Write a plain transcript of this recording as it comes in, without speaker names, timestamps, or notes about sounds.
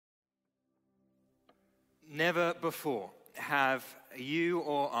Never before have you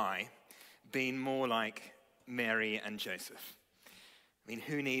or I been more like Mary and Joseph. I mean,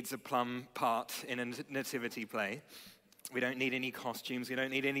 who needs a plum part in a nativity play? We don't need any costumes. We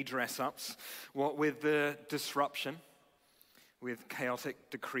don't need any dress-ups. What with the disruption, with chaotic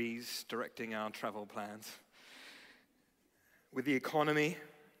decrees directing our travel plans, with the economy,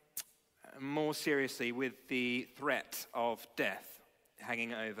 more seriously, with the threat of death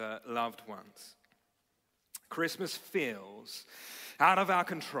hanging over loved ones. Christmas feels out of our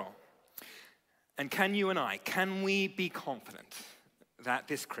control. And can we be confident that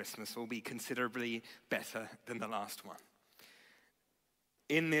this Christmas will be considerably better than the last one?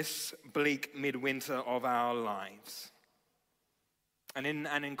 In this bleak midwinter of our lives, and in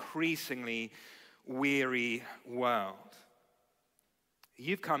an increasingly weary world,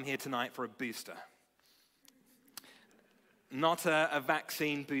 you've come here tonight for a booster. Not a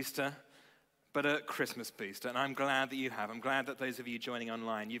vaccine booster, but a Christmas booster. And I'm glad that you have. I'm glad that those of you joining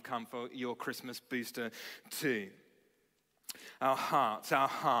online, you've come for your Christmas booster too. Our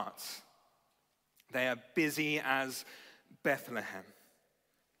hearts, they are busy as Bethlehem.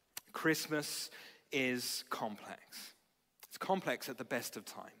 Christmas is complex. It's complex at the best of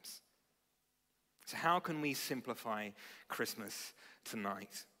times. So how can we simplify Christmas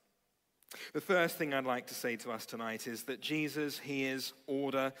tonight? The first thing I'd like to say to us tonight is that Jesus, he is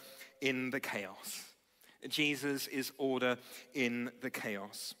order in the chaos. Jesus is order in the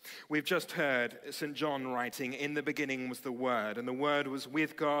chaos. We've just heard St. John writing, "In the beginning was the Word, and the Word was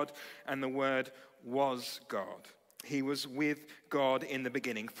with God, and the Word was God. He was with God in the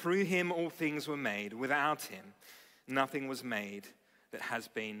beginning. Through him all things were made. Without him nothing was made that has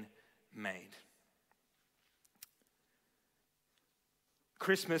been made."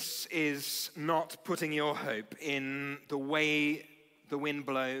 Christmas is not putting your hope in the way the wind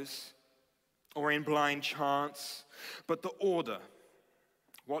blows or in blind chance, but the order,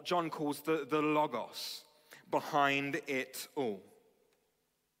 what John calls the logos, behind it all.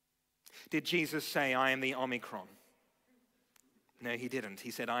 Did Jesus say, "I am the Omicron"? No, he didn't. He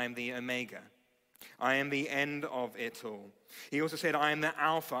said, "I am the Omega. I am the end of it all." He also said, "I am the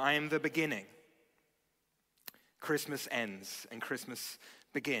Alpha. I am the beginning." Christmas ends and Christmas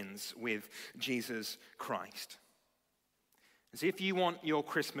begins with Jesus Christ. So if you want your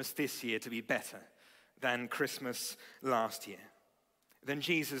Christmas this year to be better than Christmas last year, then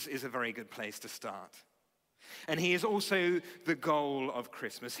Jesus is a very good place to start. And he is also the goal of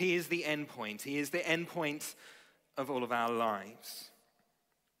Christmas. He is the end point. He is the end point of all of our lives.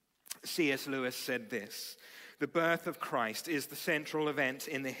 C.S. Lewis said this: "The birth of Christ is the central event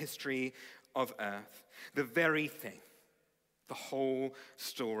in the history of earth. The very thing the whole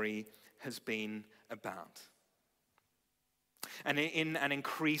story has been about." And in an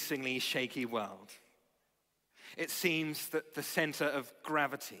increasingly shaky world, it seems that the center of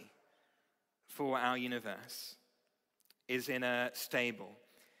gravity for our universe is in a stable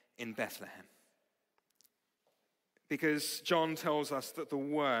in Bethlehem. Because John tells us that the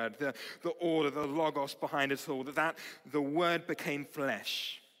Word, the order, the logos behind it all, that the Word became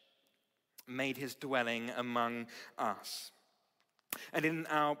flesh, made his dwelling among us. And in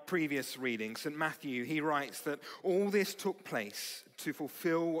our previous reading, St. Matthew, he writes that all this took place to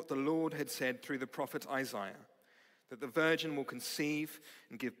fulfill what the Lord had said through the prophet Isaiah, that the virgin will conceive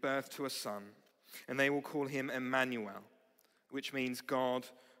and give birth to a son, and they will call him Emmanuel, which means God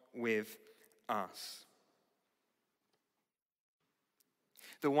with us.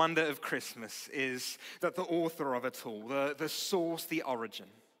 The wonder of Christmas is that the author of it all, the source, the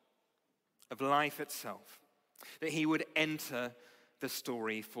origin of life itself, that he would enter the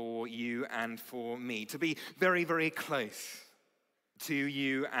story for you and for me, to be very, very close to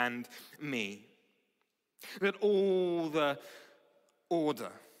you and me. That all the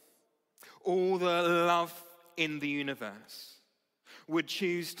order, all the love in the universe would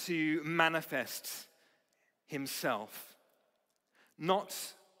choose to manifest himself, not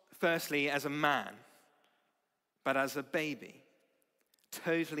firstly as a man, but as a baby,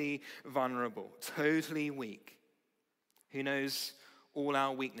 totally vulnerable, totally weak, who knows all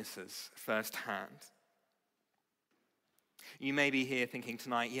our weaknesses firsthand. You may be here thinking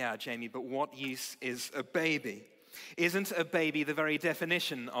tonight, "Yeah, Jamie, but what use is a baby? Isn't a baby the very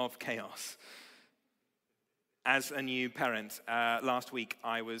definition of chaos?" As a new parent, last week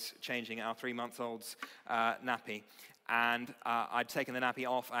I was changing our 3-month-old's nappy. And I'd taken the nappy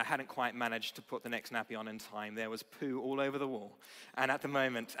off. I hadn't quite managed to put the next nappy on in time. There was poo all over the wall. And at that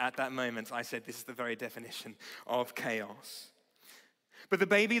moment, I said, this is the very definition of chaos. But the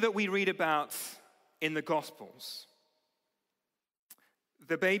baby that we read about in the Gospels,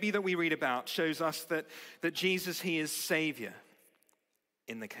 The baby that we read about shows us that Jesus, he is Savior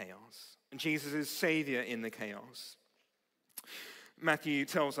in the chaos. And Jesus is Savior in the chaos. Matthew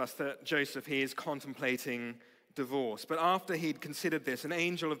tells us that Joseph, he is contemplating divorce. But after he'd considered this, an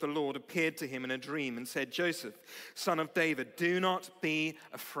angel of the Lord appeared to him in a dream and said, "Joseph, son of David, do not be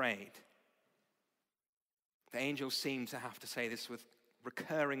afraid." The angels seem to have to say this with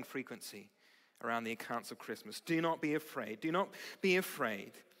recurring frequency around the accounts of Christmas. Do not be afraid. Do not be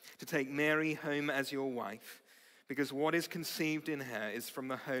afraid to take Mary home as your wife, because what is conceived in her is from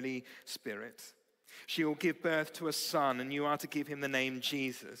the Holy Spirit. She will give birth to a son, and you are to give him the name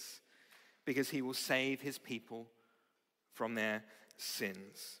Jesus, because he will save his people from their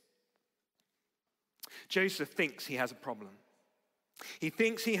sins. Joseph thinks he has a problem. He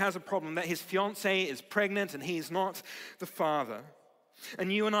thinks he has a problem, that his fiancée is pregnant and he's not the father.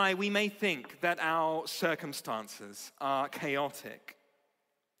 And you and I, we may think that our circumstances are chaotic.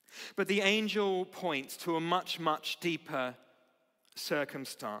 But the angel points to a much, much deeper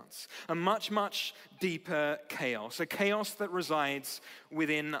circumstance, a much, much deeper chaos, a chaos that resides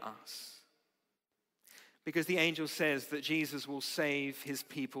within us. Because the angel says that Jesus will save his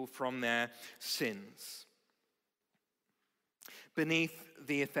people from their sins. Beneath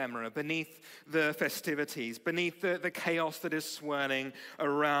the ephemera, beneath the festivities, beneath the chaos that is swirling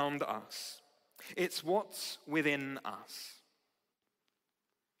around us, it's what's within us.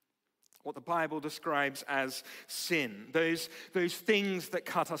 What the Bible describes as sin, those things that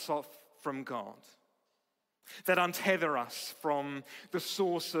cut us off from God, that untether us from the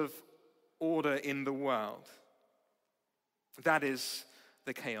source of order in the world. That is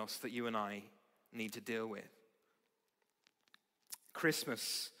the chaos that you and I need to deal with. At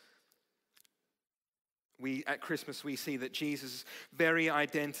Christmas we see that Jesus' very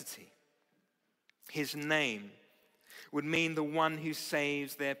identity, his name, would mean the one who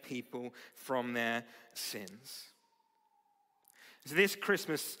saves their people from their sins. So this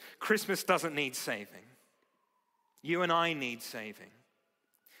Christmas doesn't need saving. You and I need saving.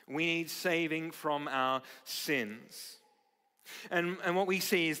 We need saving from our sins. And what we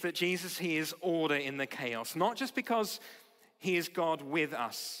see is that Jesus, he is order in the chaos, not just because he is God with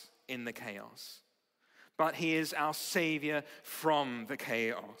us in the chaos, but he is our Savior from the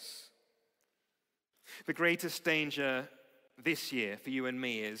chaos. The greatest danger this year for you and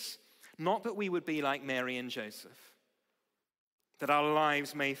me is not that we would be like Mary and Joseph, that our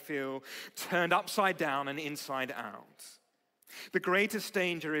lives may feel turned upside down and inside out. The greatest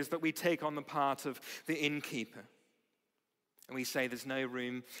danger is that we take on the part of the innkeeper and we say there's no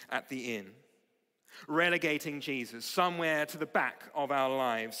room at the inn, relegating Jesus somewhere to the back of our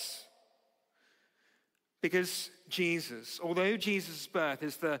lives. Because Jesus, although Jesus' birth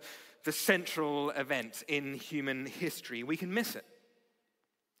is the central event in human history, we can miss it.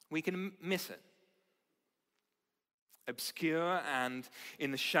 We can miss it. Obscure and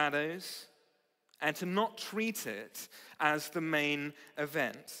in the shadows, and to not treat it as the main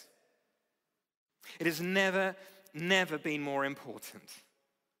event. It has never been more important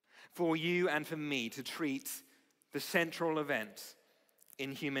for you and for me to treat the central event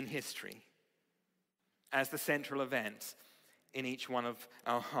in human history as the central event in each one of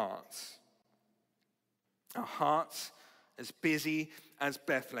our hearts. Our hearts as busy as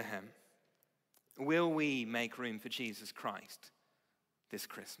Bethlehem. Will we make room for Jesus Christ this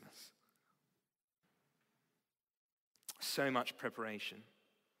Christmas? So much preparation.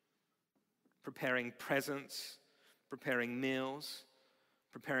 Preparing presents, preparing meals,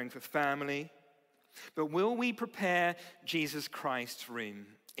 preparing for family. But will we prepare Jesus Christ's room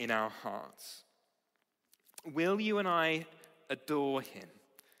in our hearts? Will you and I adore him?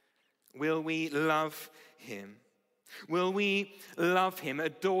 Will we love him? Will we love him,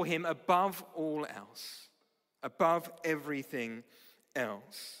 adore him above all else, above everything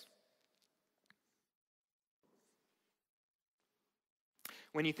else?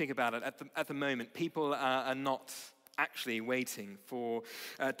 When you think about it, at the moment, people are not actually waiting for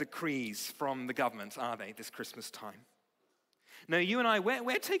decrees from the government, are they, this Christmas time? No, you and I,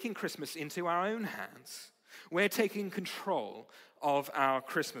 we're taking Christmas into our own hands. We're taking control of our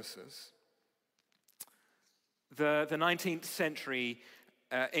Christmases. The 19th century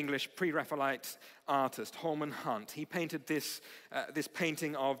English pre-Raphaelite artist, Holman Hunt, he painted this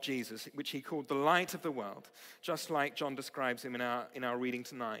painting of Jesus, which he called the light of the world, just like John describes him in our reading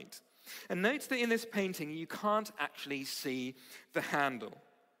tonight. And note that in this painting, you can't actually see the handle.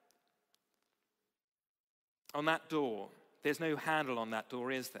 On that door, there's no handle on that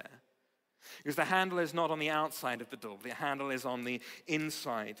door, is there? Because the handle is not on the outside of the door. The handle is on the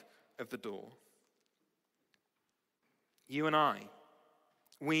inside of the door. You and I,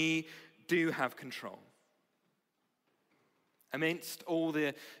 We do have control. Amidst all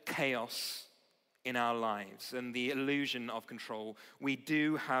the chaos in our lives and the illusion of control, we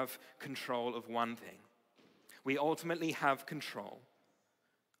do have control of one thing. We ultimately have control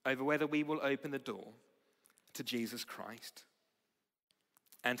over whether we will open the door to Jesus Christ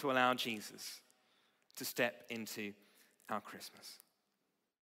and to allow Jesus to step into our Christmas.